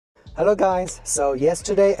Hello guys, so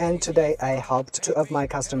yesterday and today I helped two of my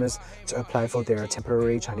customers to apply for their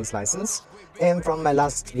temporary Chinese license. And from my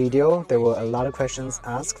last video, there were a lot of questions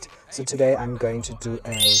asked, so today I'm going to do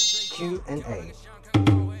a Q&A.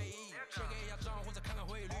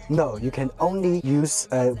 No, you can only use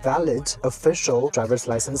a valid official driver's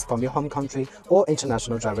license from your home country or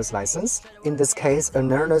international driver's license. In this case, a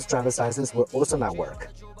learner's driver's license will also not work.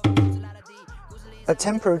 A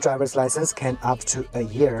temporary driver's license can up to a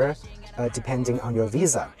year, depending on your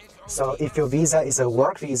visa. So if your visa is a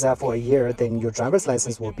work visa for a year, then your driver's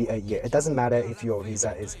license will be a year. It doesn't matter if your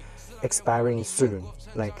visa is expiring soon,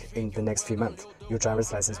 like in the next few months. Your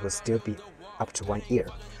driver's license will still be up to 1 year.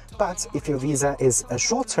 But if your visa is a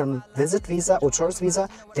short-term visit visa or tourist visa,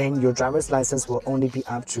 then your driver's license will only be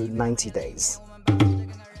up to 90 days.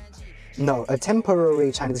 No, a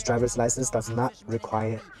temporary Chinese driver's license does not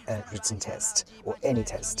require a written test or any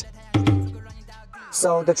test.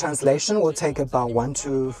 So the translation will take about 1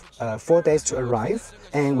 to 4 days to arrive,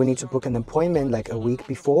 and we need to book an appointment like a week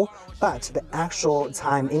before, but the actual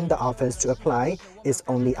time in the office to apply is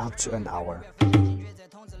only up to an hour.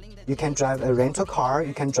 You can drive a rental car,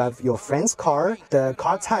 you can drive your friend's car. The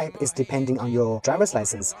car type is depending on your driver's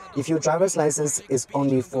license. If your driver's license is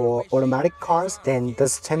only for automatic cars, then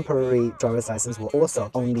this temporary driver's license will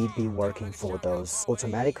also only be working for those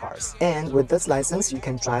automatic cars. And with this license, you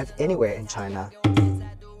can drive anywhere in China.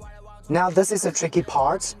 Now, this is a tricky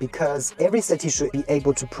part because every city should be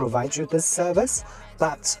able to provide you this service,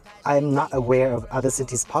 but I'm not aware of other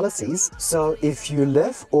cities' policies. So if you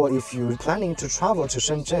live or if you're planning to travel to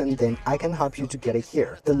Shenzhen, then I can help you to get it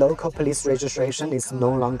here. The local police registration is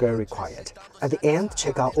no longer required. At the end,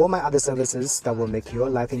 check out all my other services that will make your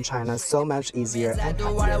life in China so much easier and happier.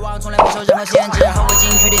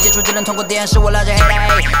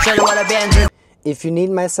 If you need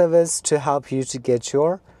my service to help you to get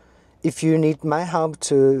your If you need my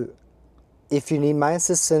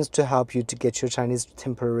assistance to help you to get your Chinese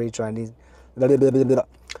temporary Chinese